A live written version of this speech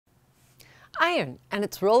Iron and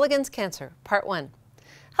its role against cancer, Part 1.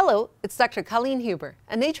 Hello, it's Dr. Colleen Huber,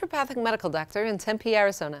 a naturopathic medical doctor in Tempe,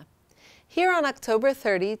 Arizona. Here on October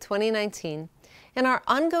 30, 2019, in our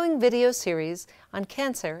ongoing video series on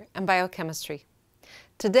cancer and biochemistry.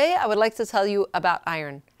 Today I would like to tell you about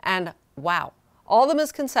iron and, wow, all the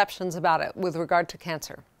misconceptions about it with regard to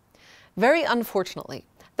cancer. Very unfortunately,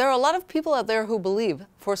 there are a lot of people out there who believe,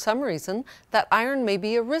 for some reason, that iron may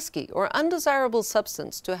be a risky or undesirable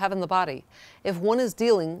substance to have in the body if one is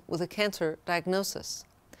dealing with a cancer diagnosis.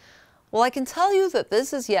 Well, I can tell you that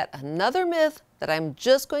this is yet another myth that I'm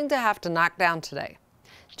just going to have to knock down today,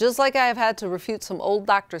 just like I have had to refute some old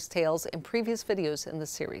doctor's tales in previous videos in this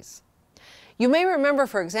series. You may remember,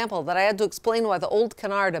 for example, that I had to explain why the old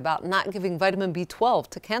canard about not giving vitamin B12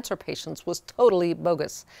 to cancer patients was totally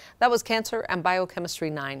bogus. That was Cancer and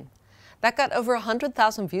Biochemistry 9. That got over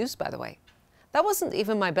 100,000 views, by the way. That wasn't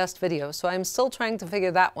even my best video, so I'm still trying to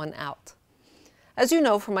figure that one out. As you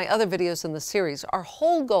know from my other videos in the series, our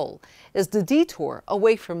whole goal is to detour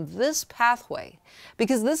away from this pathway,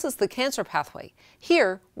 because this is the cancer pathway,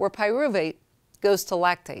 here where pyruvate goes to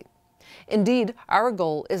lactate. Indeed, our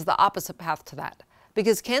goal is the opposite path to that,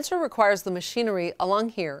 because cancer requires the machinery along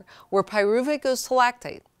here where pyruvate goes to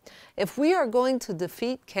lactate. If we are going to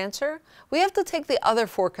defeat cancer, we have to take the other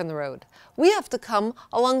fork in the road. We have to come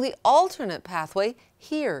along the alternate pathway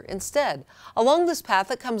here instead, along this path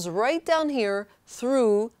that comes right down here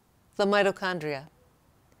through the mitochondria.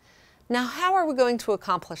 Now, how are we going to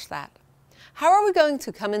accomplish that? How are we going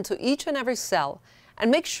to come into each and every cell and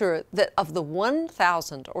make sure that of the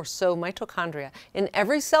 1,000 or so mitochondria in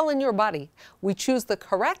every cell in your body, we choose the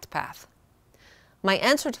correct path? My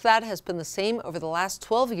answer to that has been the same over the last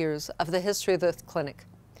 12 years of the history of the clinic.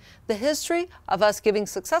 The history of us giving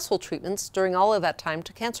successful treatments during all of that time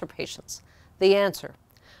to cancer patients. The answer: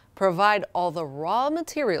 provide all the raw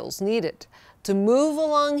materials needed to move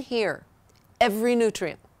along here, every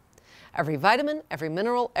nutrient, every vitamin, every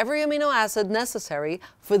mineral, every amino acid necessary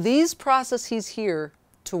for these processes here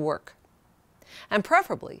to work. And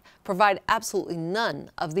preferably, provide absolutely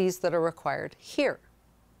none of these that are required here,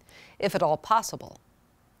 if at all possible.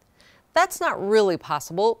 That's not really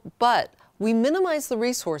possible, but we minimize the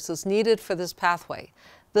resources needed for this pathway,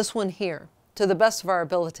 this one here, to the best of our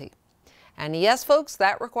ability. And yes, folks,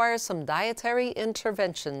 that requires some dietary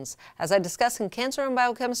interventions, as I discuss in Cancer and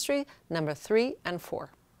Biochemistry number 3 and 4.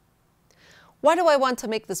 Why do I want to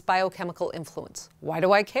make this biochemical influence? Why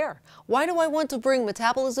do I care? Why do I want to bring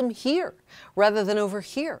metabolism here rather than over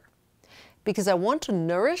here? Because I want to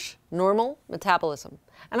nourish normal metabolism,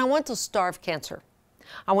 and I want to starve cancer.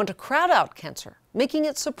 I want to crowd out cancer, making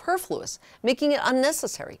it superfluous, making it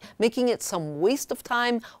unnecessary, making it some waste of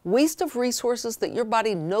time, waste of resources that your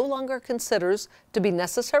body no longer considers to be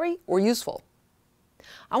necessary or useful.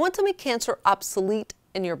 I want to make cancer obsolete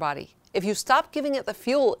in your body. If you stop giving it the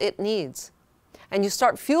fuel it needs, and you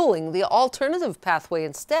start fueling the alternative pathway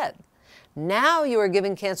instead, now you are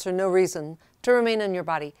giving cancer no reason to remain in your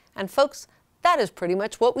body. And folks, that is pretty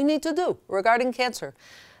much what we need to do regarding cancer.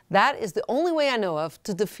 That is the only way I know of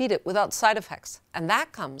to defeat it without side effects. And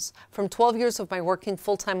that comes from 12 years of my working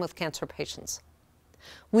full-time with cancer patients.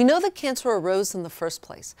 We know that cancer arose in the first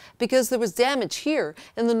place because there was damage here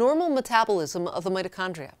in the normal metabolism of the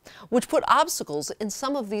mitochondria, which put obstacles in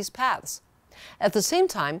some of these paths. At the same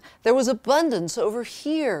time, there was abundance over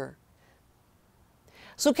here.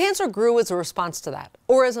 So cancer grew as a response to that,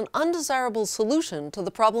 or as an undesirable solution to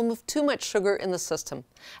the problem of too much sugar in the system,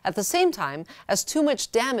 at the same time as too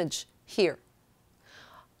much damage here.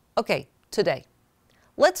 Okay, today,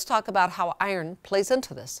 let's talk about how iron plays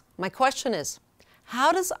into this. My question is,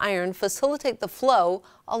 how does iron facilitate the flow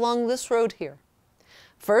along this road here?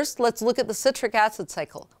 First, let's look at the citric acid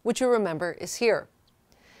cycle, which you remember is here.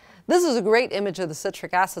 This is a great image of the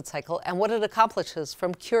citric acid cycle and what it accomplishes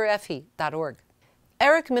from curefe.org.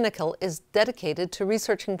 Eric Minnikel is dedicated to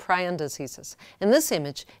researching prion diseases. In this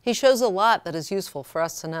image, he shows a lot that is useful for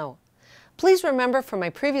us to know. Please remember from my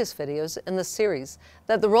previous videos in this series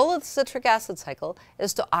that the role of the citric acid cycle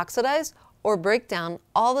is to oxidize or break down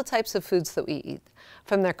all the types of foods that we eat,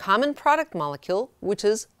 from their common product molecule, which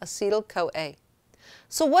is acetyl-CoA.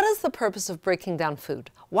 So what is the purpose of breaking down food?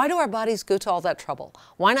 Why do our bodies go to all that trouble?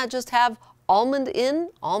 Why not just have almond in,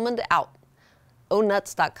 almond out?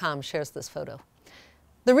 ohnuts.com shares this photo.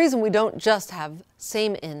 The reason we don't just have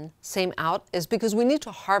same in, same out is because we need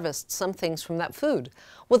to harvest some things from that food.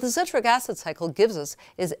 What the citric acid cycle gives us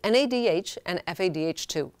is NADH and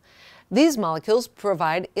FADH2. These molecules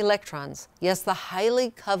provide electrons, yes, the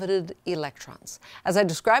highly coveted electrons. As I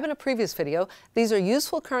described in a previous video, these are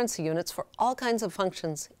useful currency units for all kinds of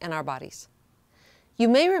functions in our bodies. You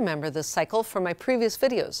may remember this cycle from my previous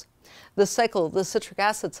videos, the citric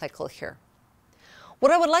acid cycle here.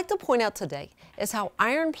 What I would like to point out today is how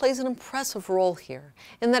iron plays an impressive role here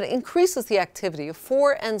in that it increases the activity of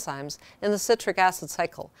 4 enzymes in the citric acid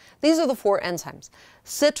cycle. These are the 4 enzymes: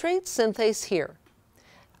 citrate synthase here,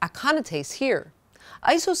 aconitase here,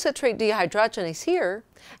 isocitrate dehydrogenase here,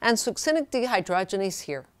 and succinic dehydrogenase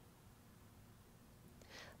here.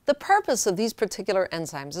 The purpose of these particular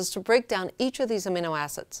enzymes is to break down each of these amino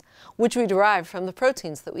acids, which we derive from the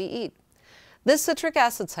proteins that we eat. This citric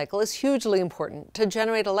acid cycle is hugely important to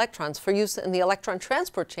generate electrons for use in the electron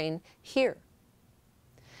transport chain here.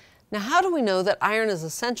 Now, how do we know that iron is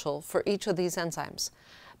essential for each of these enzymes?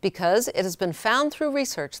 Because it has been found through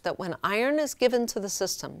research that when iron is given to the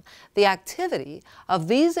system, the activity of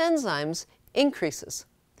these enzymes increases.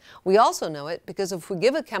 We also know it because if we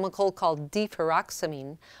give a chemical called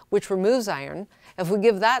deferoxamine, which removes iron, if we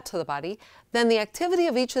give that to the body, then the activity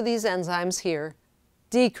of each of these enzymes here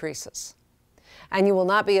decreases. And you will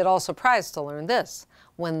not be at all surprised to learn this.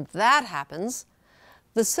 When that happens,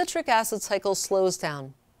 the citric acid cycle slows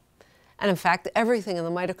down. And in fact, everything in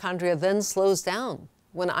the mitochondria then slows down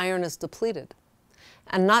when iron is depleted.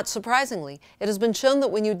 And not surprisingly, it has been shown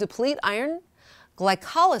that when you deplete iron,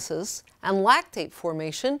 glycolysis and lactate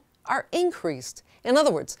formation are increased. In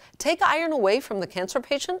other words, take iron away from the cancer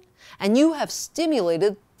patient and you have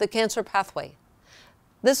stimulated the cancer pathway.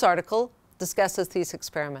 This article discusses these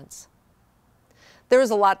experiments. There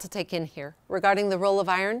is a lot to take in here regarding the role of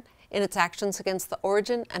iron in its actions against the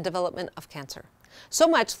origin and development of cancer. So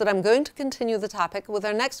much that I'm going to continue the topic with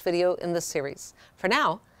our next video in this series. For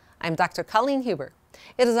now, I'm Dr. Colleen Huber.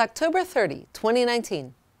 It is October 30,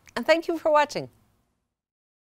 2019, and thank you for watching.